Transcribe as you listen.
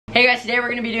Hey guys, today we're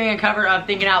going to be doing a cover of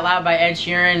Thinking Out Loud by Ed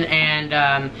Sheeran,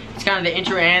 and it's kind of the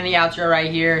intro and the outro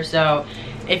right here. So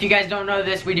if you guys don't know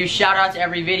this, we do shout outs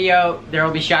every video. There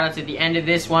will be shout outs at the end of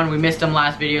this one. We missed them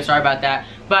last video, sorry about that.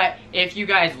 But if you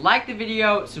guys like the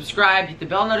video, subscribe, hit the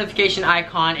bell notification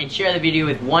icon, and share the video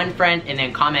with one friend, and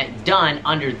then comment done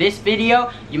under this video.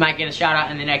 You might get a shout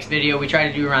out in the next video. We try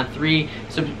to do around three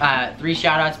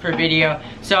shout outs per video.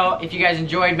 So if you guys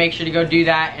enjoyed, make sure to go do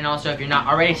that. And also if you're not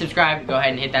already subscribed, go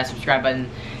ahead and hit that subscribe button.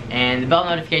 And the bell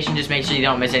notification, just make sure you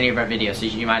don't miss any of our videos, so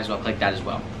you might as well click that as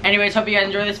well. Anyways, hope you guys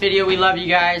enjoy this video. We love you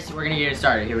guys. We're gonna get it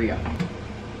started. Here we go.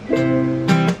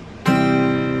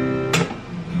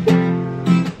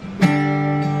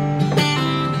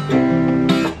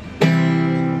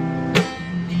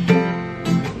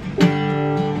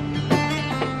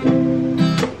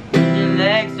 Your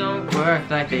legs don't work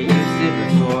like they used to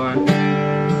before,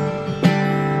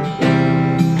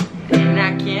 and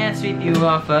I can't sweep you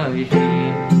off of your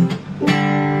feet.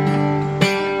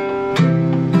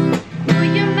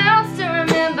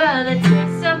 The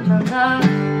taste of my love.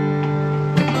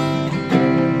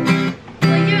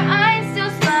 Will your eyes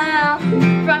still smile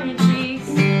from your cheeks?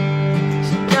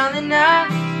 So darling, I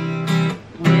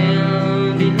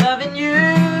will be loving you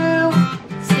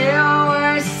till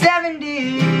we're 70.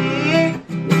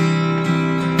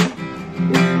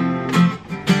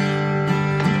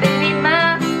 Baby,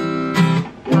 my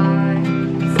heart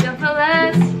still feels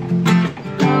less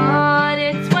on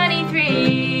at 23.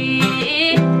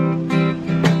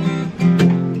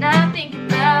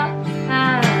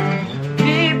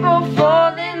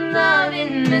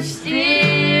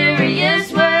 Mysterious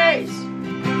ways,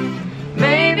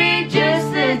 maybe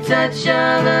just the touch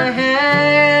of a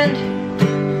hand.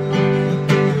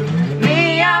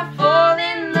 Me, I fall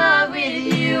in love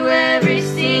with you every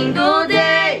single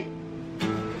day.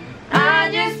 I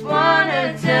just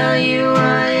wanna tell you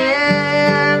I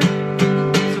am.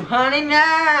 So honey,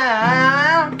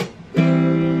 now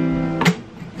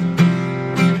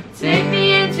take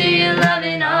me into your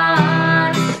loving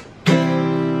arms.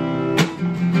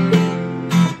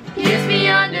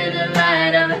 Under the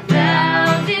light of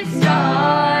 1,000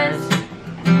 stars,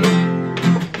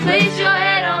 place your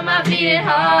head on my beating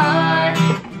heart.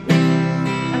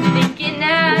 I'm thinking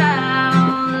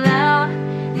out loud,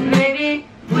 maybe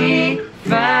we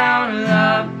found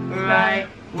love right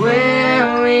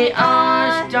where we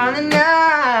are. Darling,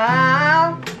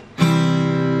 now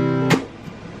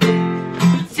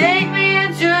take me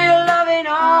into your loving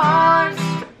arms.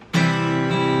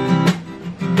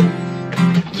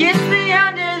 Kiss me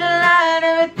under the light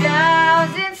of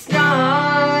 1,000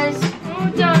 stars. Oh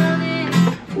darling,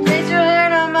 place your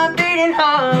head on my beating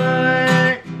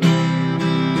heart.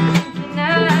 Thinking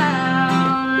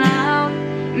out loud,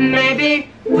 maybe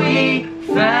we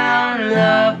found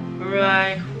love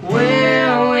right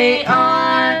where we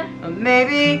are. Or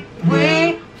maybe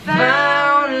we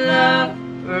found love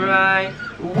right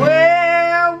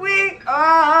where we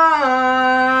are.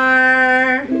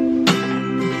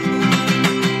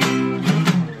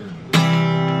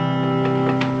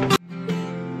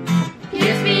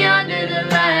 Under the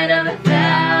light of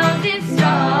 1,000